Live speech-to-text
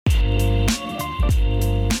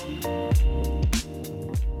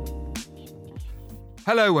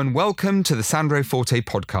Hello and welcome to the Sandro Forte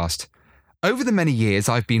podcast. Over the many years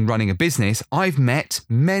I've been running a business, I've met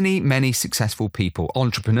many successful people,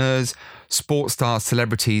 entrepreneurs, sports stars,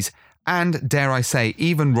 celebrities, and dare I say,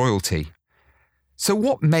 even royalty. So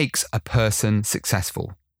what makes a person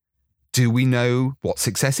successful? Do we know what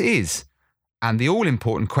success is? And the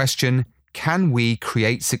all-important question, can we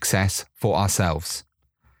create success for ourselves?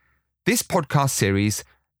 This podcast series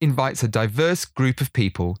invites a diverse group of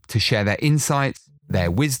people to share their insights, their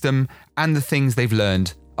wisdom, and the things they've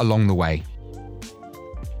learned along the way.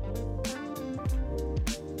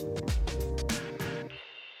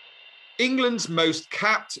 England's most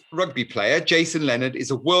capped rugby player, Jason Leonard, is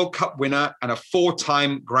a World Cup winner and a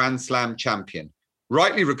four-time Grand Slam champion.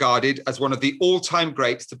 Rightly regarded as one of the all-time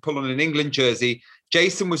greats to pull on an England jersey,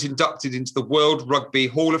 Jason was inducted into the World Rugby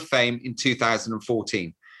Hall of Fame in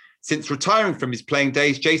 2014. Since retiring from his playing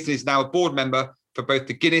days, Jason is now a board member for both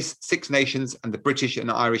the Guinness Six Nations and the British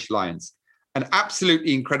and Irish Lions. An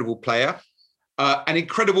absolutely incredible player, an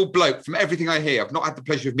incredible bloke from everything I hear. I've not had the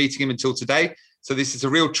pleasure of meeting him until today, so this is a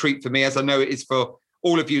real treat for me, as I know it is for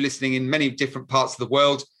all of you listening in many different parts of the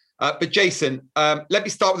world. But Jason, let me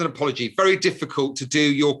start with an apology. Very difficult to do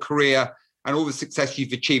your career and all the success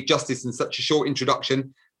you've achieved justice in such a short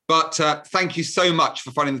introduction. But thank you so much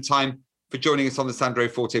for finding the time for joining us on the Sandro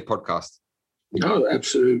Forte podcast. No,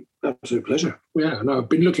 absolute pleasure. Yeah, no, I've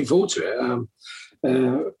been looking forward to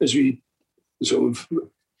it. As we sort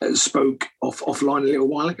of spoke offline a little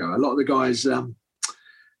while ago, a lot of the guys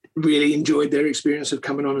really enjoyed their experience of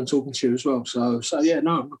coming on and talking to you as well. So yeah,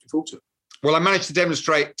 no, I'm looking forward to it. Well, I managed to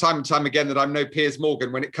demonstrate time and time again that I'm no Piers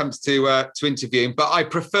Morgan when it comes to interviewing, but I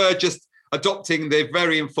prefer just adopting the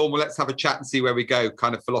very informal, let's have a chat and see where we go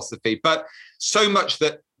kind of philosophy. But so much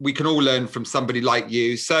that we can all learn from somebody like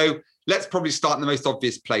you. So let's probably start in the most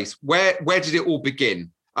obvious place. Where did it all begin?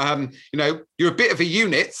 You're a bit of a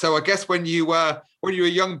unit. So I guess when you were a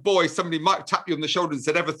young boy, somebody might tap you on the shoulder and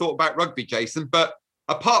said, ever thought about rugby, Jason? But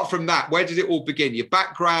apart from that, where did it all begin? Your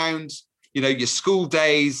background, your school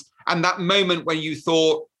days, and that moment when you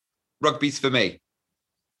thought rugby's for me?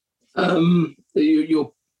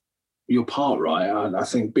 You're part right. I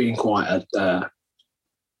think being quite a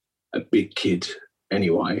big kid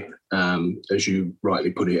anyway, as you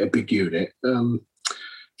rightly put it, a big unit.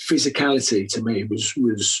 Physicality to me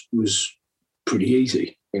was pretty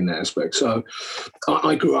easy in that aspect. So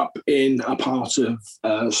I grew up in a part of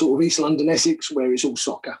sort of East London, Essex, where it's all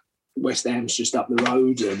soccer. West Ham's just up the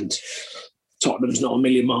road and Tottenham's not a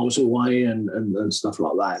million miles away and stuff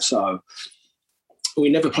like that. So we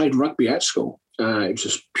never played rugby at school. It was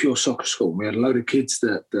just pure soccer school. We had a load of kids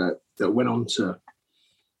that went on to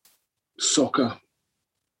soccer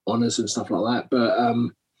honours and stuff like that. But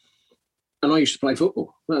and I used to play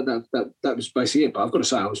football. That was basically it. But I've got to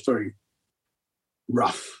say, I was very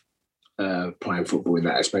rough playing football in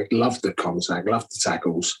that aspect. Loved the contact, loved the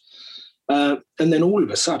tackles. And then all of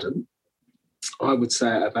a sudden, I would say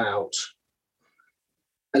at about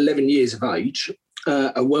 11 years of age,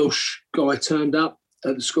 a Welsh guy turned up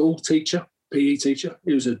at the school, PE teacher.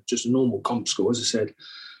 He was just a normal comp school, as I said,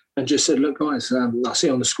 and just said, "Look, guys, I see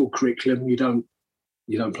on the school curriculum you don't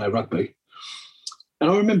play rugby." And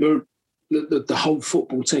I remember the whole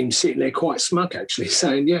football team sitting there quite smug, actually,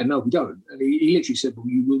 saying, "Yeah, no, we don't." And he literally said, "Well,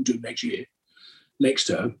 you will do next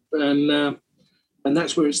term," and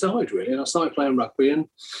that's where it started, really. And I started playing rugby, and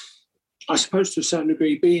I suppose to a certain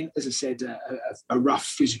degree, being, as I said, a rough,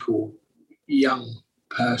 physical, young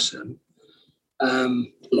person,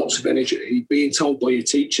 lots of energy, being told by your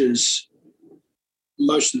teachers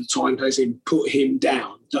most of the time, as in put him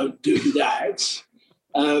down, don't do that,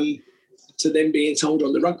 to then being told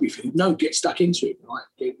on the rugby field, no, get stuck into it,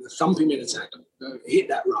 right? Thump him in a tackle, hit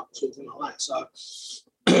that ruck, something like that. So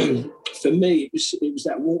for me, it was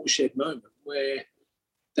that watershed moment where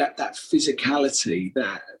that physicality,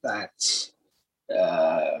 that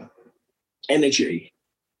energy,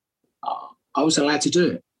 I was allowed to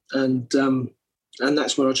do it. And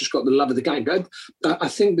that's where I just got the love of the game. But I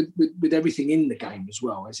think with everything in the game as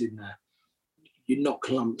well, as in you knock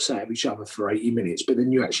lumps out of each other for 80 minutes, but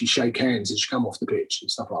then you actually shake hands as you come off the pitch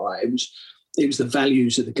and stuff like that. It was the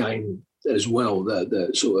values of the game as well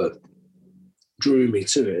that sort of drew me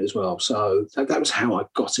to it as well. So that was how I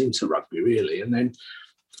got into rugby, really. And then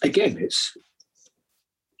again,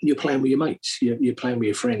 you're playing with your mates, you're playing with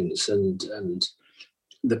your friends, and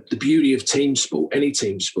the beauty of team sport, any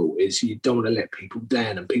team sport, is you don't want to let people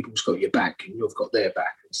down, and people's got your back and you've got their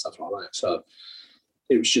back and stuff like that. So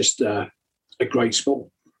it was just a great sport.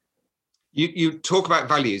 You talk about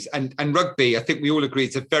values, and rugby, I think we all agree,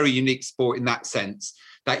 it's a very unique sport in that sense,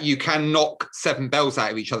 that you can knock seven bells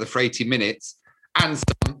out of each other for 80 minutes and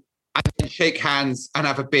some, and then shake hands and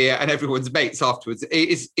have a beer and everyone's mates afterwards. It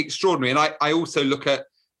is extraordinary. And I also look at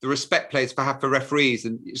the respect players have for referees,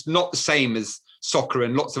 and it's not the same as soccer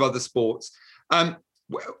and lots of other sports. Are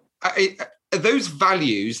those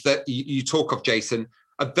values that you talk of, Jason,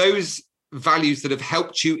 are those values that have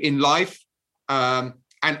helped you in life and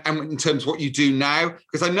in terms of what you do now?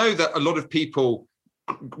 Because I know that a lot of people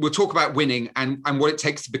will talk about winning and what it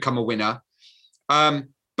takes to become a winner.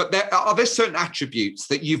 But are there certain attributes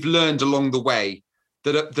that you've learned along the way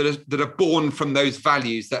that are born from those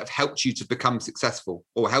values that have helped you to become successful,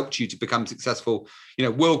 or helped you to become successful? You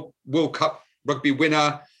know, World Cup rugby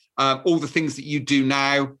winner, all the things that you do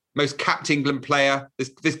now, most capped England player.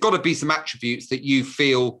 There's got to be some attributes that you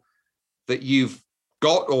feel that you've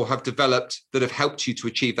got or have developed that have helped you to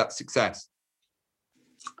achieve that success.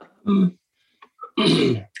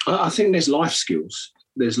 I think there's life skills.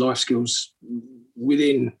 There's life skills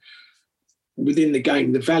within the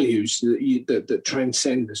game, the values that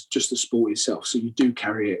transcend just the sport itself. So you do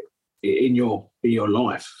carry it in your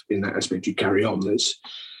life in that aspect. You carry on. There's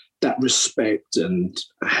that respect and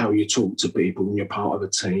how you talk to people when you're part of a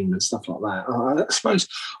team and stuff like that. I suppose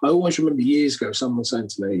I always remember years ago someone saying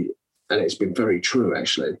to me, and it's been very true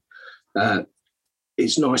actually,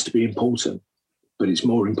 it's nice to be important, but it's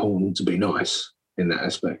more important to be nice in that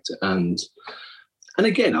aspect. And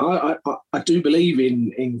again, I do believe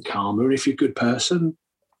in karma. If you're a good person,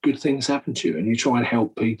 good things happen to you, and you try and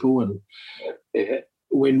help people. And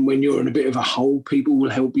when you're in a bit of a hole, people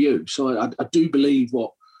will help you. So I do believe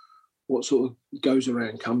what sort of goes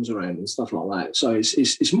around comes around and stuff like that. So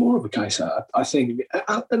it's more of a case, I think,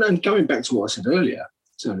 and going back to what I said earlier,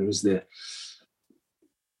 so it was the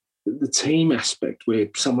team aspect where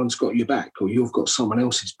someone's got your back or you've got someone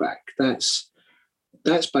else's back. That's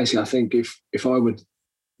basically, I think, if I would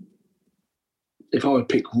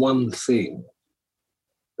pick one thing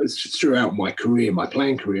throughout my career, my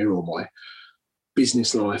playing career or my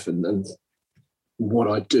business life and what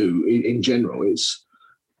I do in general, is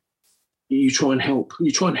you try and help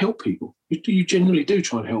people. You genuinely do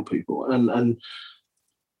try and help people. And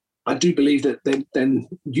I do believe that then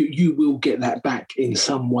you will get that back in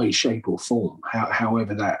some way, shape or form,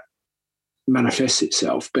 however that manifests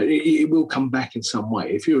itself, but it will come back in some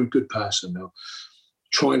way. If you're a good person or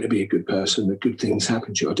trying to be a good person, that good things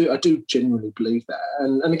happen to you. I do genuinely believe that.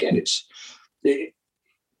 And again,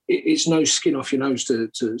 it's no skin off your nose to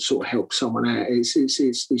sort of help someone out. It's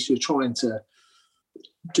you're trying to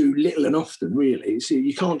do little and often, really. So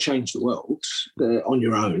you can't change the world on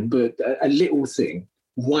your own, but a little thing,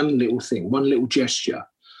 one little gesture.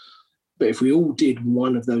 But if we all did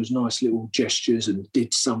one of those nice little gestures and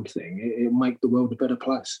did something, it'll make the world a better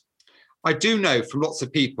place. I do know from lots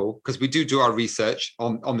of people, because we do our research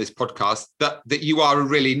on this podcast, that you are a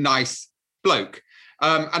really nice bloke.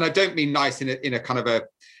 And I don't mean nice in a kind of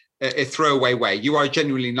a throwaway way. You are a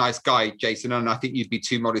genuinely nice guy, Jason, and I think you'd be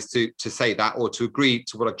too modest to say that or to agree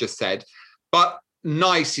to what I've just said. But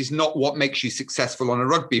nice is not what makes you successful on a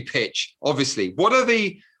rugby pitch, obviously. What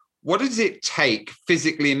does it take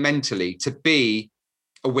physically and mentally to be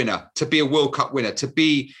a winner, to be a World Cup winner, to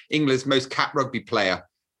be England's most capped rugby player?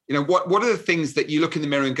 You know, what are the things that you look in the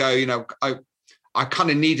mirror and go, you know, I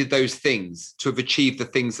kind of needed those things to have achieved the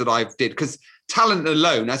things that I've did? Because talent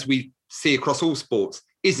alone, as we see across all sports,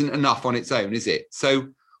 isn't enough on its own, is it? So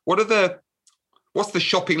what's the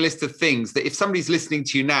shopping list of things that if somebody's listening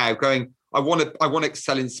to you now going, I want to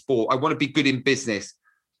excel in sport, I want to be good in business,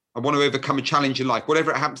 I want to overcome a challenge in life,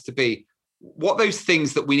 whatever it happens to be, what are those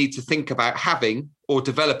things that we need to think about having or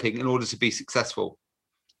developing in order to be successful?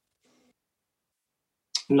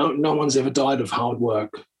 No one's ever died of hard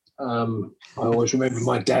work. I always remember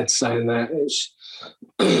my dad saying that.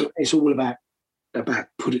 It's all about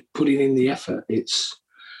putting in the effort. It's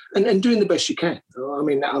and doing the best you can. I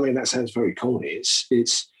mean that sounds very corny.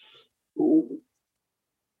 It's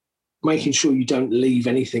making sure you don't leave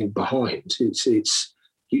anything behind.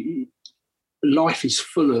 Life is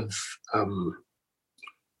full of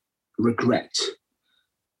regret,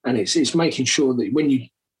 and it's making sure that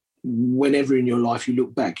whenever in your life you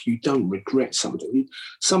look back, you don't regret something.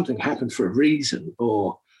 Something happened for a reason,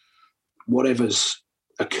 or whatever's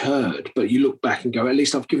occurred, but you look back and go, at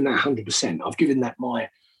least I've given that 100%. I've given that my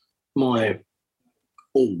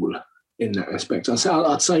all in that aspect.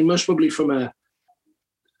 I'd say most probably from a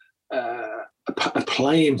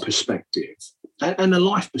playing perspective and a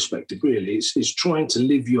life perspective, really, is trying to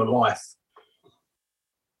live your life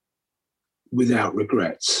without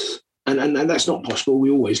regrets. And that's not possible. We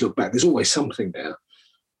always look back. There's always something there.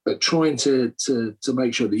 But trying to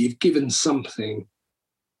make sure that you've given something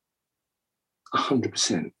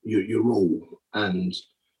 100%, your all, and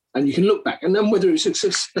you can look back, and then whether it's a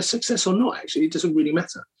success or not, actually, it doesn't really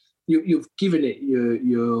matter. You've given it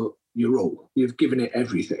your all. You've given it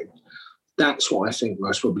everything. That's what I think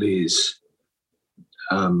most probably is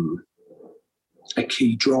a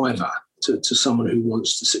key driver to someone who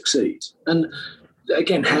wants to succeed. And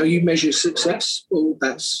again, how you measure success, well,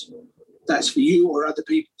 that's for you or other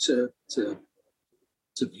people to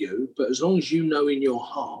view. But as long as you know in your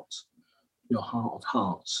heart of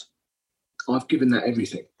hearts, I've given that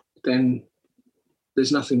everything, then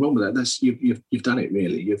there's nothing wrong with that. That's you've done it,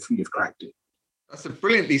 really. You've cracked it. That's a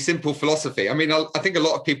brilliantly simple philosophy. I mean, I think a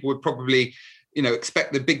lot of people would probably,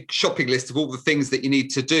 expect the big shopping list of all the things that you need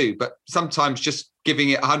to do, but sometimes just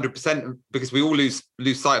giving it 100%, because we all lose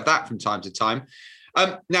sight of that from time to time.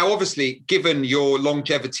 Now, obviously, given your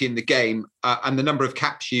longevity in the game and the number of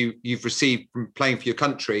caps you've received from playing for your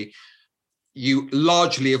country, you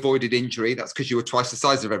largely avoided injury. That's because you were twice the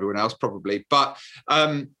size of everyone else, probably. But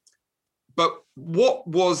what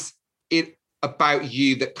was it about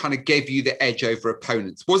you that kind of gave you the edge over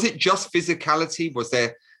opponents? Was it just physicality? Was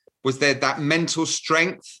there that mental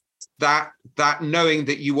strength, that knowing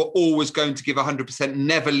that you were always going to give 100%,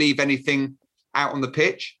 never leave anything out on the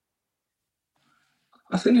pitch?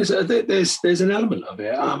 I think there's an element of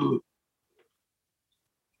it.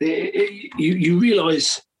 You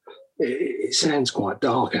realise, it sounds quite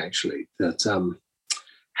dark actually, that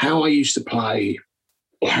how I used to play,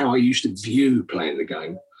 or how I used to view playing the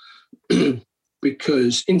game,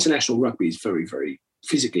 because international rugby is very, very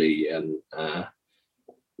physically and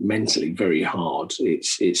mentally very hard.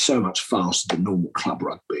 It's so much faster than normal club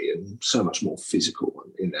rugby and so much more physical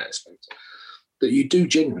in that aspect, that you do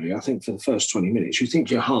generally, I think, for the first 20 minutes, you think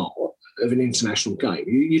your heart of an international game,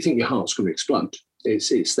 you think your heart's going to explode.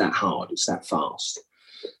 It's that hard, it's that fast.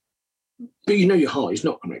 But your heart is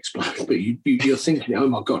not going to explode. But you're thinking, oh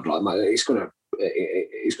my God, like it's going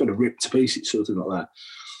to rip to pieces, sort of like that.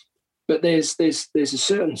 But there's a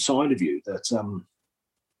certain side of you that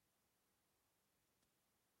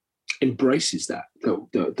embraces that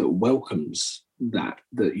welcomes that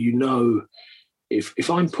if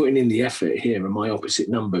I'm putting in the effort here and my opposite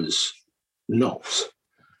number's not,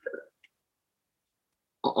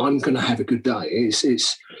 I'm going to have a good day. It's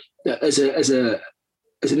as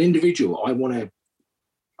an individual, I want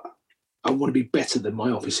to be better than my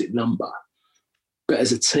opposite number. But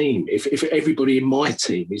as a team, if everybody in my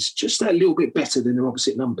team is just that little bit better than their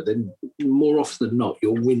opposite number, then more often than not,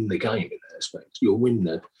 you'll win the game in that aspect. You'll win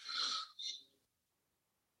the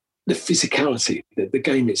physicality, the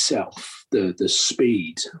game itself, the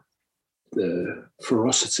speed, the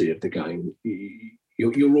ferocity of the game.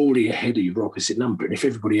 You're already ahead of your opposite number. And if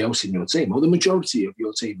everybody else in your team, or the majority of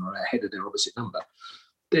your team, are ahead of their opposite number,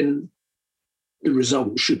 then the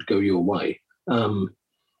result should go your way.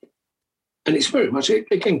 And it's very much,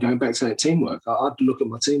 again, going back to that teamwork, I'd look at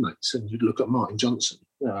my teammates and you'd look at Martin Johnson.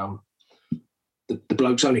 The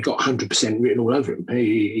bloke's only got 100% written all over him.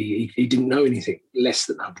 He didn't know anything less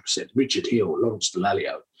than 100%. Richard Hill, Lawrence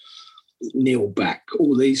Dallaglio, Neil Back,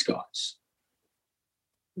 all these guys.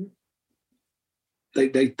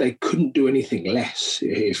 They couldn't do anything less,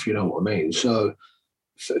 if you know what I mean. So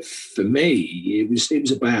for me, it was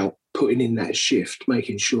about putting in that shift,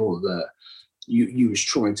 making sure that you was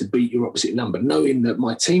trying to beat your opposite number, knowing that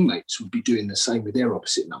my teammates would be doing the same with their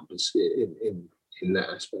opposite numbers in that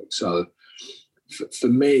aspect. So for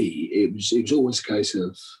me, it was always a case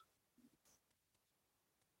of,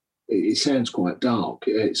 it sounds quite dark.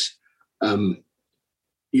 It's whether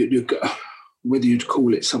you'd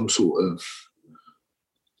call it some sort of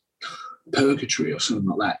purgatory or something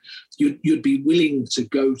like that, you'd be willing to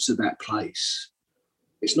go to that place.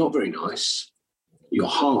 It's not very nice. Your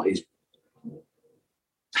heart is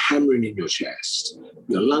hammering in your chest.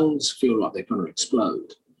 Your lungs feel like they're going to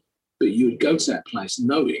explode. But you would go to that place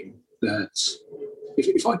knowing that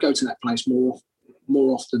if I go to that place more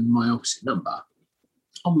often than my opposite number,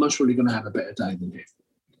 I'm most probably going to have a better day than him.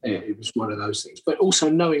 It was one of those things. But also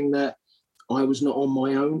knowing that I was not on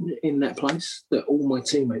my own in that place, that all my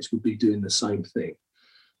teammates would be doing the same thing.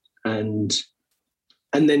 And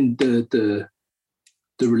then the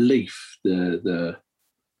relief, the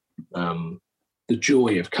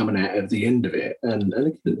joy of coming out of the end of it. And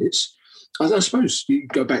it's, I suppose you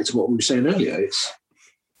go back to what we were saying earlier,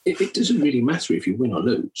 it doesn't really matter if you win or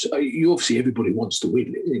lose. You obviously, everybody wants to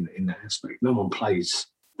win in that aspect. No one plays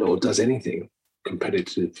or does anything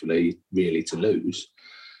competitively really to lose.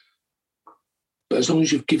 But as long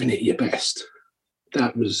as you've given it your best,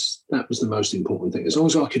 that was the most important thing. As long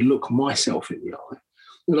as I could look myself in the eye,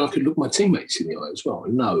 and I could look my teammates in the eye as well,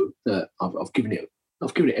 and know that I've given it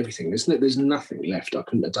everything. There's nothing left. I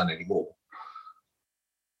couldn't have done any more.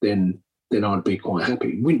 then I'd be quite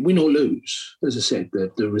happy. Win or lose, as I said,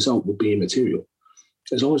 the result would be immaterial.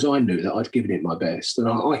 As long as I knew that I'd given it my best, and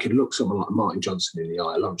I could look someone like Martin Johnson in the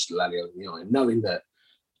eye, Lawrence Dallaglio in the eye, knowing that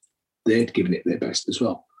they'd given it their best as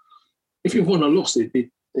well. If you've won or lost,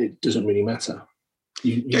 it doesn't really matter.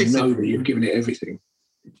 You Jason, know that you've given it everything.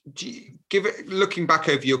 Looking back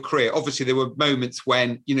over your career, obviously there were moments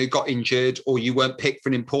when you got injured or you weren't picked for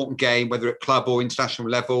an important game, whether at club or international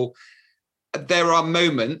level. There are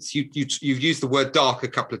moments, you've used the word dark a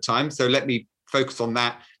couple of times, so let me focus on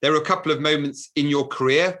that. There are a couple of moments in your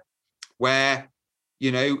career where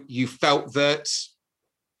you felt that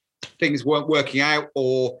things weren't working out,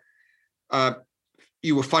 or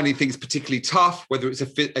you were finding things particularly tough, whether it's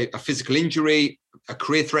a physical injury, a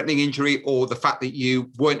career-threatening injury, or the fact that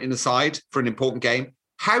you weren't in the side for an important game.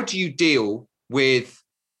 How do you deal with,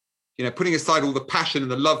 putting aside all the passion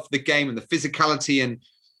and the love for the game and the physicality and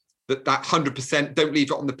that 100% don't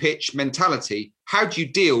leave it on the pitch mentality? How do you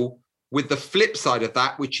deal with the flip side of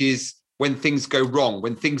that, which is when things go wrong,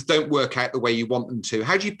 when things don't work out the way you want them to?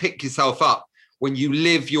 How do you pick yourself up when you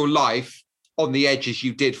live your life on the edge as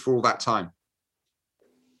you did for all that time?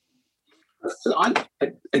 I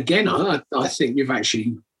think you've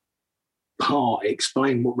actually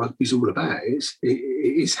explained what rugby's all about. It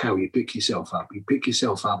is how you pick yourself up. You pick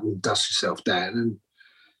yourself up and dust yourself down, and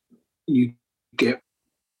you get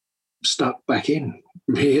stuck back into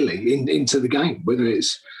the game, whether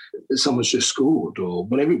it's someone's just scored or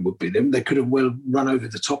whatever it would be. They could have well run over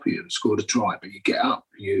the top of you and scored a try, but you get up,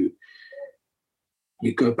 you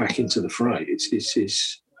go back into the fray. It's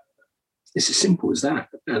as simple as that.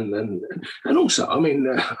 And also, I mean,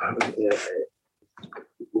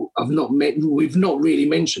 we've not really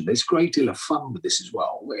mentioned there's a great deal of fun with this as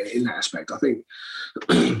well in that aspect. I think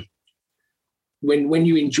when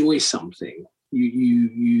you enjoy something,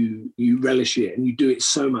 you relish it and you do it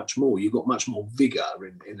so much more. You've got much more vigour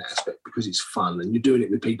in that aspect because it's fun and you're doing it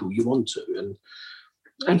with people you want to.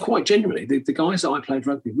 And quite generally, the guys that I played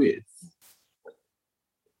rugby with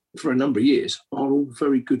for a number of years are all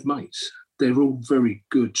very good mates. They're all very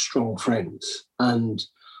good, strong friends. And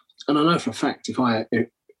I know for a fact if I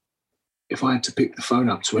had to pick the phone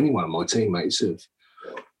up to any one of my teammates of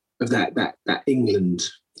that England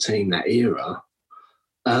team, that era,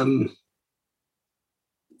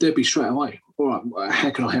 they'd be straight away, all right, how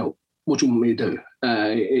can I help? What do you want me to do?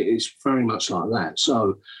 It's very much like that.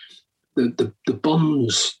 So the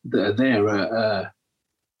bonds that are there are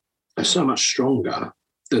so much stronger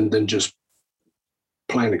than just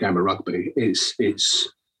playing a game of rugby. It's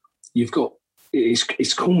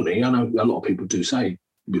corny. I know a lot of people do say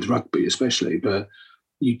with rugby especially, but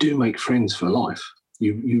you do make friends for life.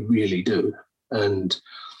 You really do. And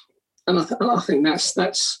I think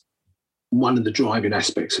that's one of the driving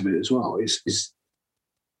aspects of it as well, is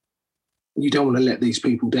you don't want to let these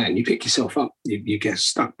people down. You pick yourself up, you get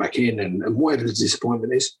stuck back in, and whatever the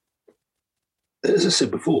disappointment is, as I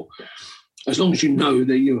said before, as long as you know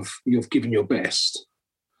that you've given your best,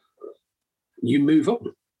 you move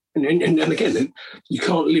on. And again, you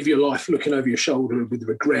can't live your life looking over your shoulder with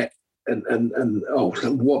regret and oh,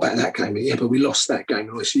 what about that game? Yeah, but we lost that game.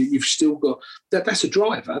 So you've still got that's a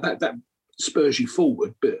driver that spurs you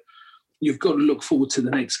forward, but you've got to look forward to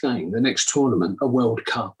the next game, the next tournament, a World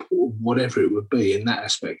Cup, or whatever it would be in that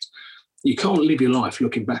aspect. You can't live your life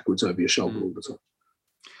looking backwards over your shoulder all the time.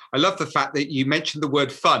 I love the fact that you mentioned the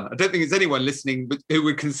word fun. I don't think there's anyone listening who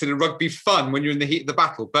would consider rugby fun when you're in the heat of the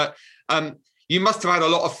battle, but you must have had a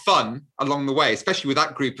lot of fun along the way, especially with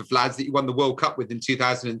that group of lads that you won the World Cup with in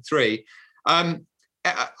 2003. I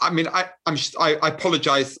mean, I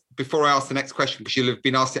apologise before I ask the next question because you'll have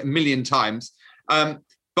been asked it a million times.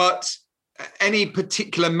 But any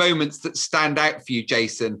particular moments that stand out for you,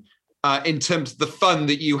 Jason, in terms of the fun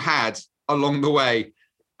that you had along the way?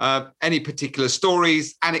 Any particular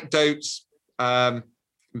stories, anecdotes,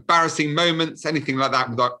 embarrassing moments, anything like that,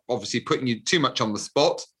 without obviously putting you too much on the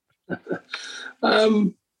spot? I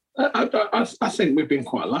think we've been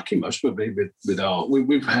quite lucky, most probably, with our.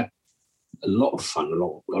 We've had a lot of fun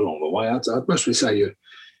along the way. I'd mostly say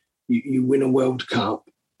you win a World Cup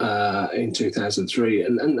in 2003,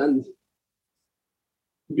 and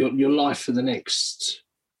your life for the next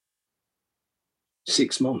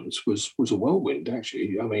 6 months was a whirlwind,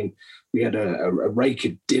 actually. I mean, we had a rake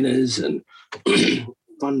of dinners and charity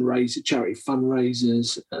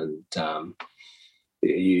fundraisers, and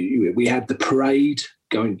we had the parade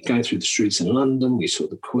going through the streets in London. We saw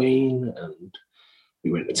the Queen, and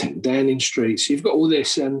we went to 10 Downing Street. So you've got all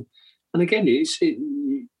this, and again,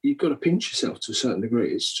 you've got to pinch yourself to a certain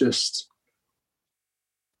degree. It's just,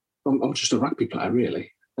 I'm just a rugby player,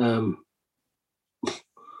 really.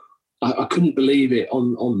 I couldn't believe it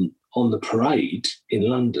on the parade in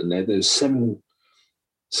London. There's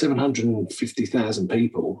 750,000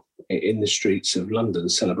 people in the streets of London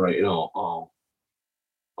celebrating our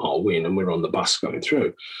win, and we're on the bus going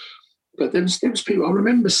through. But there was people. I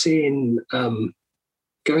remember seeing going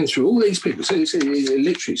through all these people. So it's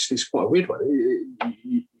literally it's quite a weird one.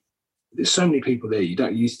 There's so many people there.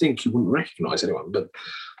 You think you wouldn't recognise anyone, but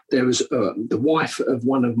there was the wife of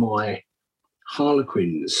one of my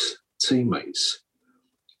Harlequins teammates,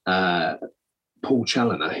 Paul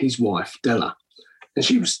Challoner, his wife Della, and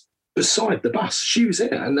she was beside the bus. She was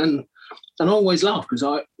there, and I always laugh because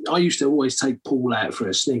I used to always take Paul out for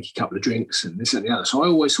a sneaky couple of drinks and this and the other. So I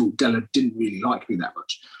always thought Della didn't really like me that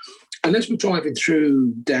much. And as we're driving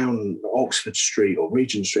through down Oxford Street or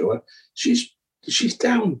Regent Street, she's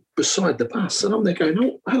down beside the bus, and I'm there going,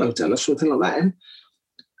 "Oh, hello, Della," sort of thing like that,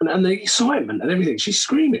 and the excitement and everything. She's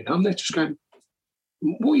screaming. I'm there just going,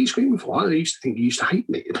 "What are you screaming for?" I used to think you used to hate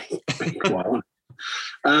me. To be quite honest.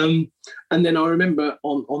 And then I remember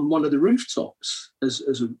on one of the rooftops, as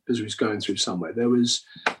we was going through somewhere, there was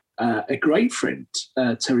a great friend,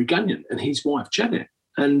 Terry Gagnon, and his wife Janet,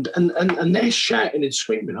 and they're shouting and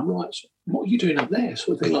screaming. I'm like, "What are you doing up there?"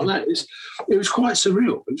 Sort of thing like that. It was quite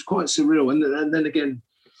surreal. It was quite surreal. And then again,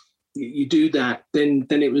 you do that. Then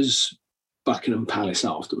it was Buckingham Palace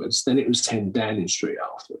afterwards. Then it was 10 Downing Street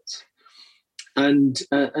afterwards. And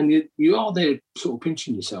you are there sort of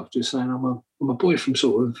pinching yourself, just saying, I'm a boy from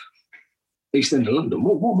sort of East End of London.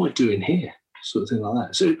 What am I doing here? Sort of thing like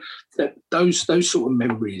that. So those sort of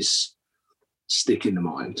memories stick in the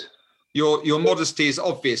mind. Your modesty is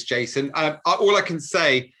obvious, Jason. All I can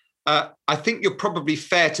say, I think you're probably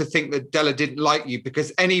fair to think that Della didn't like you,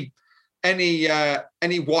 because any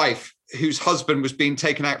wife whose husband was being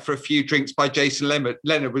taken out for a few drinks by Jason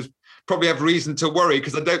Leonard was probably have reason to worry,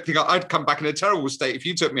 because I don't think I'd come back in a terrible state if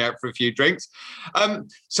you took me out for a few drinks.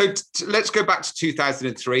 So let's go back to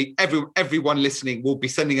 2003. Everyone listening will be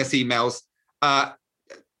sending us emails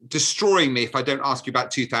destroying me if I don't ask you about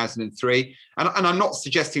 2003. And I'm not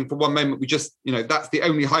suggesting for one moment we just, that's the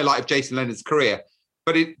only highlight of Jason Leonard's career.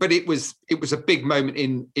 But it was a big moment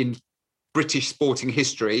in British sporting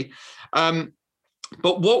history. But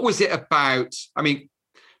what was it about? I mean,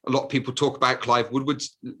 a lot of people talk about Clive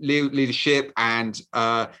Woodward's leadership and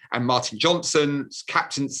Martin Johnson's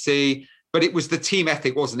captaincy, but it was the team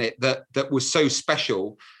ethic, wasn't it, that was so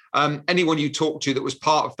special. Anyone you talk to that was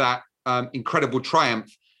part of that incredible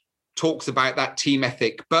triumph talks about that team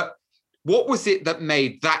ethic. But what was it that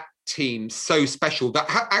made that team so special that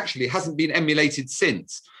actually hasn't been emulated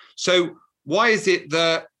since? So why is it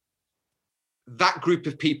that group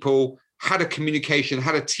of people had a communication,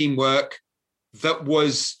 had a teamwork that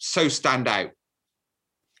was so stand out?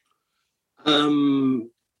 I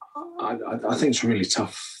think it's a really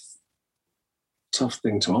tough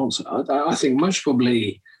thing to answer. I think most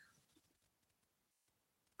probably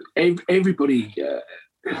everybody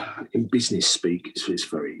in business speak is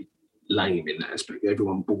very lame in that aspect.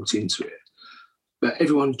 Everyone bought into it, but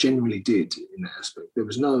everyone generally did in that aspect. There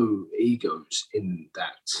was no egos in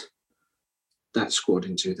that squad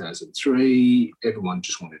in 2003. Everyone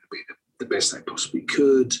just wanted to be the best they possibly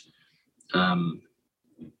could. To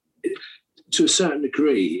a certain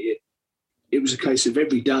degree, it was a case of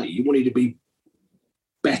every day you wanted to be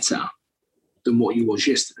better than what you was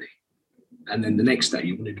yesterday. And then the next day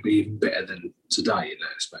you wanted to be even better than today in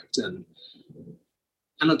that aspect. And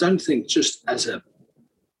I don't think just as a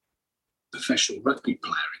professional rugby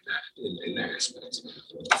player in that aspect,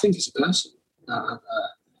 I think as a person,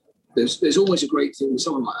 there's always a great thing with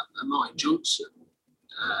someone like Martin Johnson,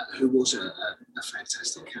 who was a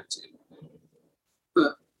fantastic captain.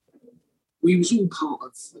 But we was all part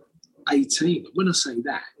of a team. When I say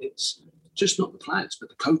that, it's just not the players, but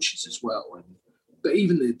the coaches as well. But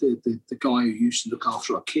even the guy who used to look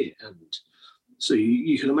after our kit. And so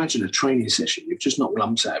you can imagine a training session. You've just knocked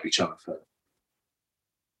lumps out of each other for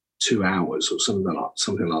 2 hours or something like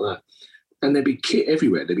that. And there'd be kit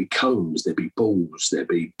everywhere. There'd be combs, there'd be balls, there'd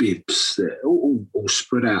be bibs, all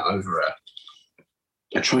spread out over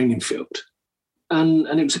a training field. And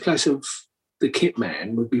it was a case of the kit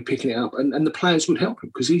man would be picking it up and the players would help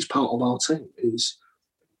him because he's part of our team.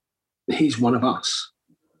 He's one of us.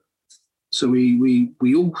 So we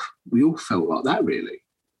all felt like that, really.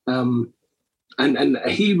 And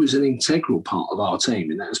he was an integral part of our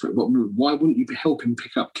team in that aspect. But why wouldn't you help him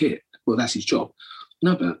pick up kit? Well, that's his job.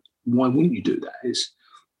 No, but why wouldn't you do that?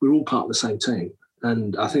 We're all part of the same team.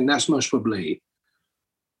 And I think that's most probably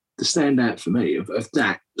the standout for me of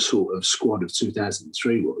that sort of squad of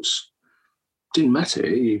 2003 didn't matter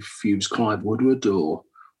if he was Clive Woodward or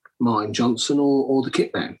Martin Johnson or the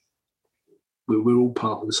kit man. we're all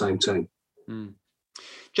part of the same team. Mm.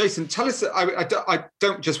 Jason, tell us, I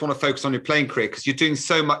don't just want to focus on your playing career because you're doing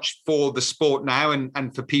so much for the sport now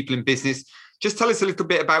and for people in business. Just tell us a little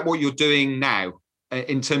bit about what you're doing now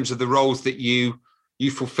in terms of the roles that you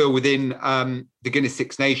fulfill within the Guinness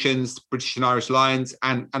Six Nations, British and Irish Lions,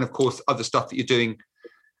 and of course, other stuff that you're doing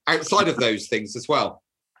outside of those things as well.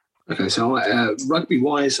 Okay, so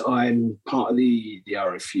rugby-wise, I'm part of the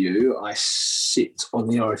RFU. I sit on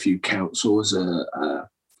the RFU Council as a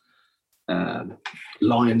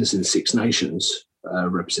Lions and Six Nations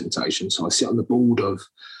representation. So I sit on the board of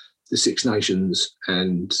the Six Nations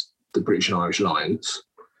and the British and Irish Lions.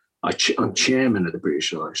 I'm chairman of the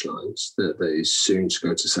British and Irish Lions that is soon to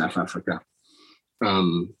go to South Africa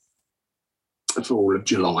for all of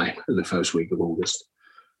July and the first week of August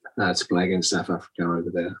to play against South Africa over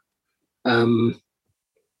there.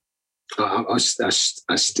 I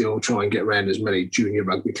still try and get around as many junior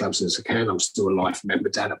rugby clubs as I can. I'm still a life member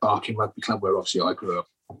down at Barking Rugby Club, where obviously I grew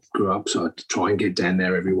up, so I try and get down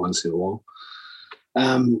there every once in a while.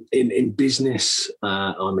 In business,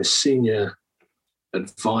 I'm a senior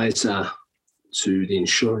advisor to the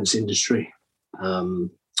insurance industry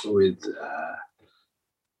with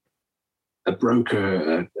a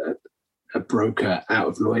broker out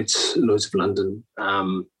of Lloyd's of London.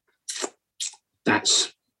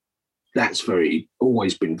 That's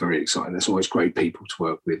always been very exciting. There's always great people to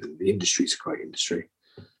work with, and the industry's a great industry.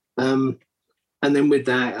 And then with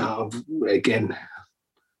that, again,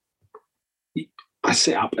 I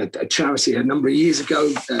set up a charity a number of years ago,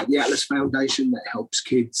 the Atlas Foundation, that helps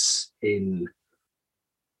kids in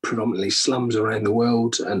predominantly slums around the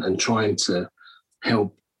world and trying to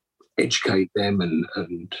help educate them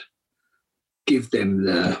and give them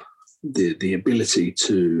the ability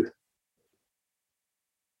to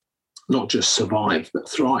not just survive but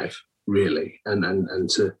thrive, really, and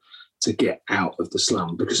to get out of the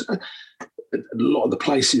slum. Because a lot of the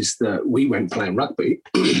places that we went playing rugby,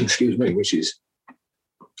 excuse me, which is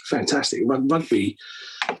fantastic. Rugby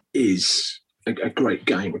is a great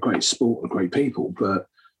game, a great sport, and great people. But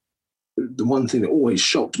the one thing that always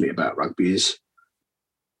shocked me about rugby is,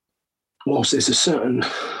 whilst there's a certain,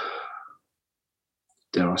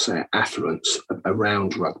 dare I say, affluence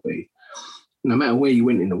around rugby, no matter where you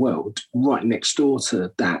went in the world, right next door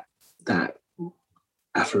to that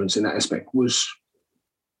affluence in that aspect was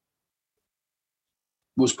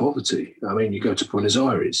poverty. I mean, you go to Buenos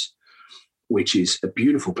Aires, which is a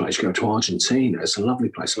beautiful place. You go to Argentina, it's a lovely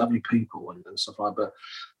place, lovely people and stuff like that. But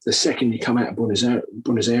the second you come out of Buenos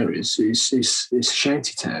Aires, it's a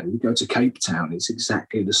shanty town. You go to Cape Town, it's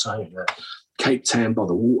exactly the same. Cape Town by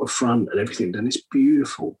the waterfront and everything, and it's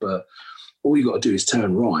beautiful. But all you got to do is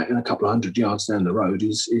turn right, and a couple of 100 yards down the road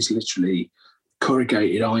is literally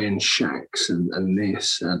corrugated iron shacks and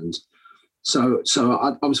this. And so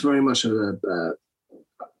I was very much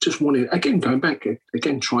just wanting, again, going back,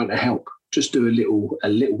 again, trying to help. Just do a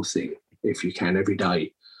little thing, if you can, every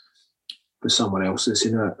day for someone else that's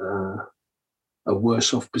in a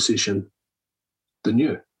worse off position than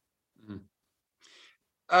you.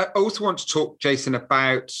 I also want to talk, Jason,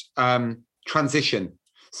 about transition.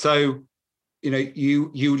 So,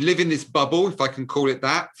 you live in this bubble, if I can call it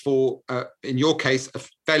that, for, in your case, a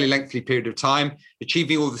fairly lengthy period of time,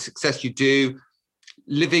 achieving all the success you do,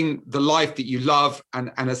 living the life that you love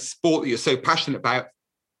and a sport that you're so passionate about,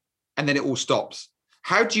 and then it all stops.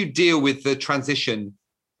 How do you deal with the transition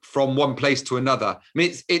from one place to another? I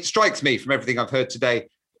mean, it strikes me from everything I've heard today,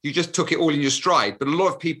 you just took it all in your stride, but a lot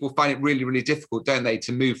of people find it really, really difficult, don't they,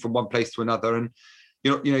 to move from one place to another. And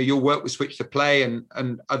your work with Switch to Play and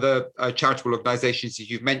other charitable organisations that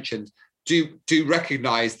you've mentioned do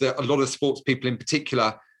recognise that a lot of sports people in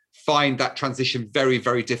particular find that transition very,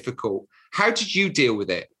 very difficult. How did you deal with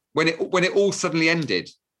it when it all suddenly ended?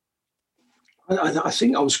 I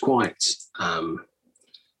think I was quite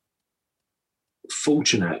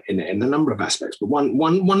fortunate in a number of aspects, but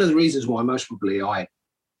one of the reasons why most probably I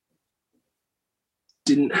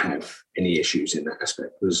didn't have any issues in that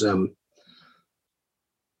aspect was I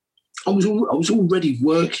was already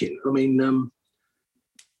working. I mean,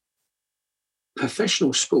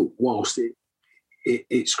 professional sport, whilst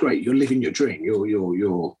it's great, you're living your dream.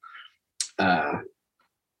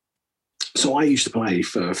 So I used to play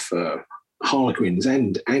for Harlequins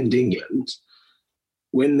and England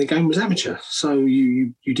when the game was amateur. So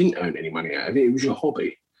you didn't earn any money out of it. It was your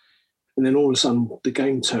hobby. And then all of a sudden the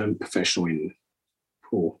game turned professional in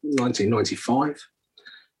 1995.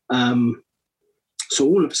 So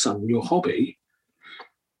all of a sudden your hobby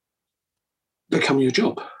become your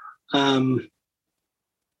job.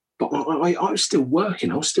 but I was still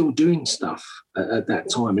working. I was still doing stuff at that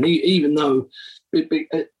time. And even though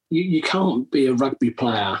you can't be a rugby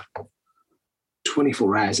player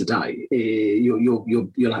 24 hours a day, you'll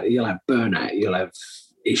have burnout. You'll have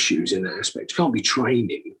issues in that aspect. You can't be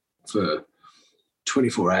training for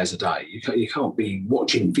 24 hours a day. You can't be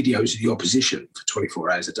watching videos of the opposition for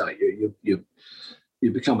 24 hours a day.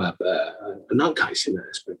 You become a nutcase in that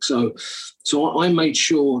aspect. So I made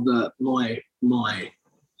sure that my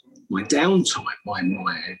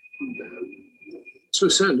downtime, to a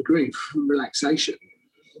certain degree, relaxation,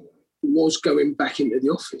 was going back into the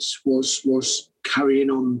office, was carrying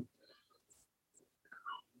on,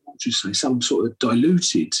 what would you say, some sort of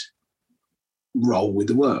diluted role with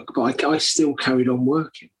the work, but I still carried on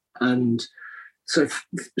working. And so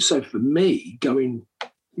for me, going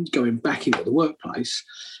back into the workplace,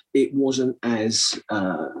 it wasn't as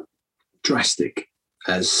drastic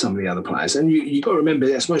as some of the other players. And you've got to remember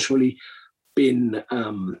that's mostly been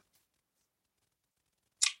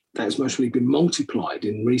multiplied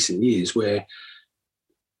in recent years, where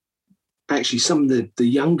actually some of the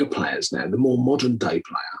younger players now, the more modern day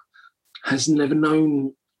player, has never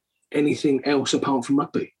known anything else apart from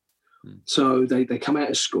rugby. So they come out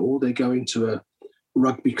of school, they go into a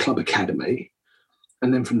rugby club academy,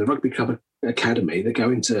 and then from the rugby club academy, they go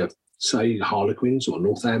into, say, Harlequins or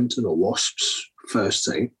Northampton or Wasps first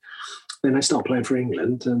team. Then they start playing for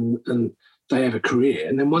England and they have a career.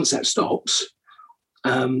 And then once that stops,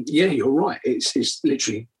 you're right. It's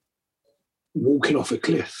literally walking off a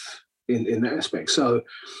cliff in that aspect. So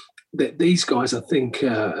these guys, I think,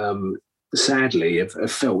 sadly,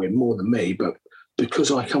 have felt it more than me. But because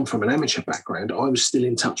I come from an amateur background, I was still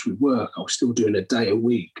in touch with work. I was still doing a day a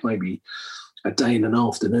week, maybe a day in an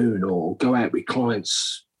afternoon, or go out with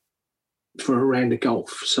clients for a round of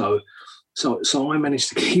golf. So I managed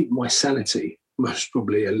to keep my sanity most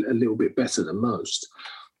probably a little bit better than most.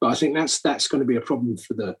 But I think that's going to be a problem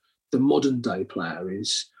for the modern day player,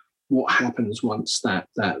 is what happens once that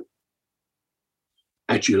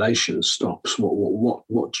adulation stops.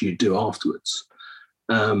 What do you do afterwards?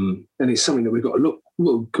 And it's something that we've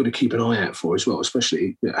got to keep an eye out for as well,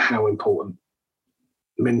 especially how important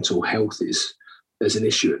mental health is as an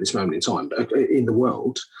issue at this moment in time in the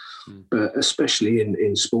world, but especially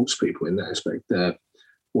in sports people in that aspect.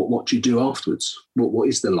 What do you do afterwards? What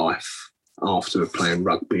is the life after playing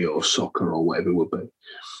rugby or soccer or whatever it would be?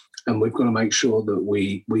 And we've got to make sure that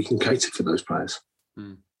we can cater for those players.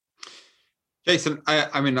 Jason,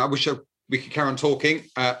 I mean, I wish we could carry on talking.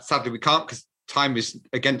 Sadly, we can't because time is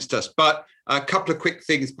against us. But a couple of quick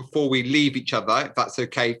things before we leave each other, if that's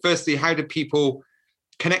okay. Firstly, how do people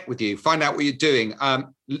connect with you, find out what you're doing?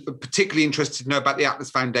 Particularly interested to know about the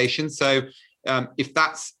Atlas Foundation. So if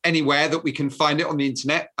that's anywhere that we can find it on the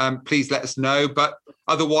internet, please let us know. But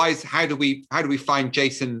otherwise, how do we find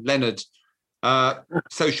Jason Leonard?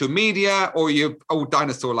 Social media, or you old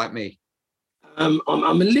dinosaur like me? I'm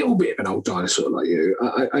a little bit of an old dinosaur like you.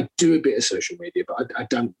 I do a bit of social media, but I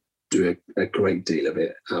don't do a great deal of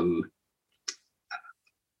it.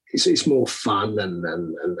 It's more fun,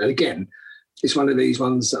 and again, it's one of these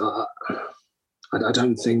ones. I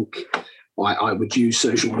don't think I would use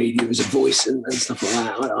social media as a voice and stuff like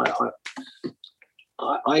that.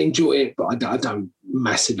 I enjoy it, but I don't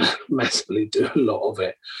massively do a lot of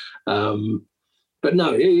it. But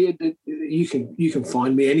no, you can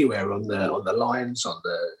find me anywhere on the Lions, on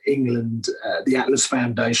the England. The Atlas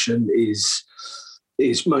Foundation is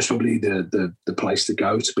most probably the place to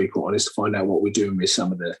go, to be quite honest, to find out what we're doing with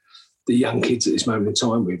some of the young kids at this moment in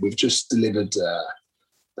time. We've just delivered,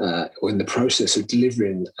 or in the process of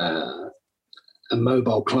delivering, a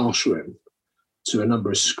mobile classroom to a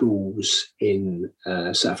number of schools in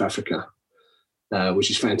South Africa,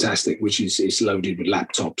 which is fantastic, which is loaded with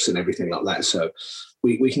laptops and everything like that. So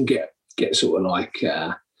we can get sort of like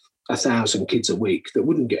 1,000 kids a week that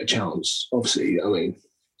wouldn't get a chance. Obviously, I mean,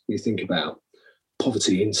 you think about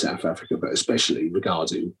poverty in South Africa, but especially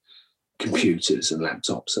regarding computers and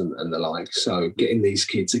laptops and the like. So getting these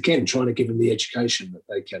kids, again, trying to give them the education that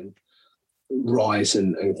they can rise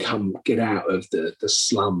and come get out of the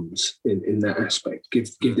slums in that aspect,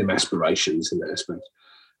 give them aspirations in that aspect.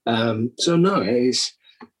 So no,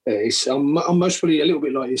 it's I'm most probably a little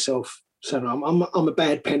bit like yourself. So I'm a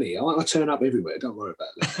bad penny. I turn up everywhere. Don't worry about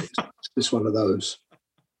that. It's just one of those.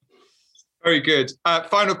 Very good.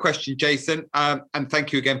 Final question, Jason, and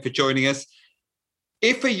thank you again for joining us.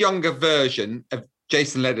 If a younger version of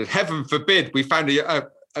Jason Leonard, heaven forbid, we found a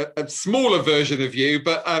smaller version of you,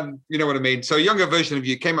 but you know what I mean. So a younger version of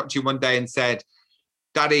you came up to you one day and said,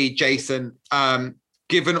 "Daddy, Jason,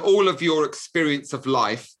 given all of your experience of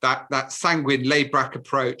life, that sanguine, laid-back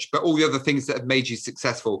approach, but all the other things that have made you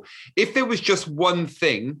successful, if there was just one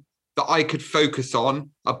thing that I could focus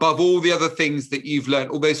on above all the other things that you've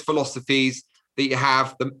learned, all those philosophies that you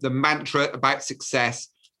have, the mantra about success,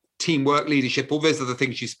 teamwork, leadership, all those other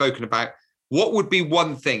things you've spoken about, what would be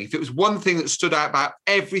one thing? If it was one thing that stood out about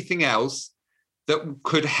everything else that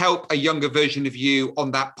could help a younger version of you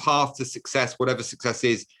on that path to success, whatever success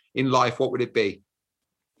is in life, what would it be?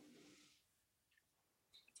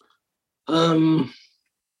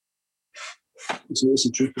 It's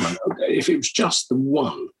a tricky one. Okay. If it was just the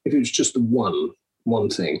one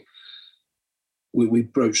thing, we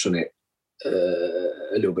broached on it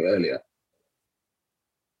a little bit earlier.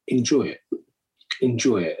 Enjoy it.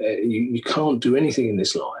 You can't do anything in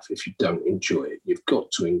this life if you don't enjoy it. You've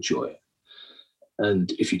got to enjoy it.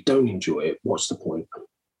 And if you don't enjoy it, what's the point?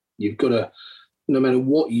 You've got to, no matter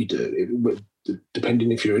what you do,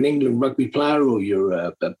 depending if you're an England rugby player or you're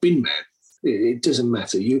a bin man, it doesn't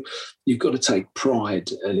matter. You've got to take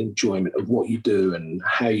pride and enjoyment of what you do and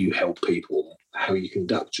how you help people, how you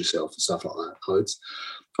conduct yourself and stuff like that.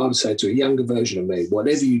 I would say to a younger version of me,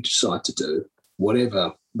 whatever you decide to do,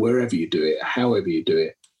 wherever you do it, however you do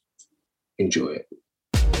it, enjoy it.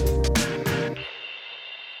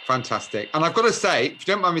 Fantastic. And I've got to say, if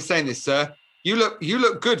you don't mind me saying this, sir, you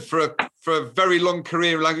look good for a very long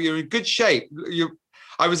career. Like, you're in good shape.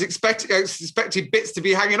 I was expecting bits to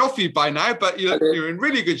be hanging off you by now, but you're in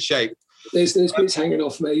really good shape. There's bits hanging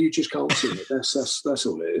off me. You just can't see it. That's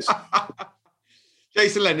all it is.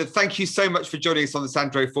 Jason Leonard, thank you so much for joining us on the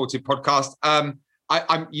Sandro Forte podcast.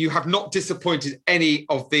 You have not disappointed any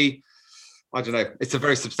of the, I don't know, it's a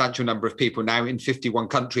very substantial number of people now in 51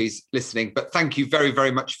 countries listening, but thank you very,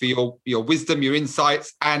 very much for your wisdom, your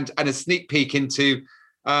insights, and a sneak peek into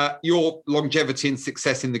your longevity and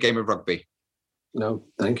success in the game of rugby. No,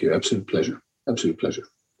 thank you. Absolute pleasure.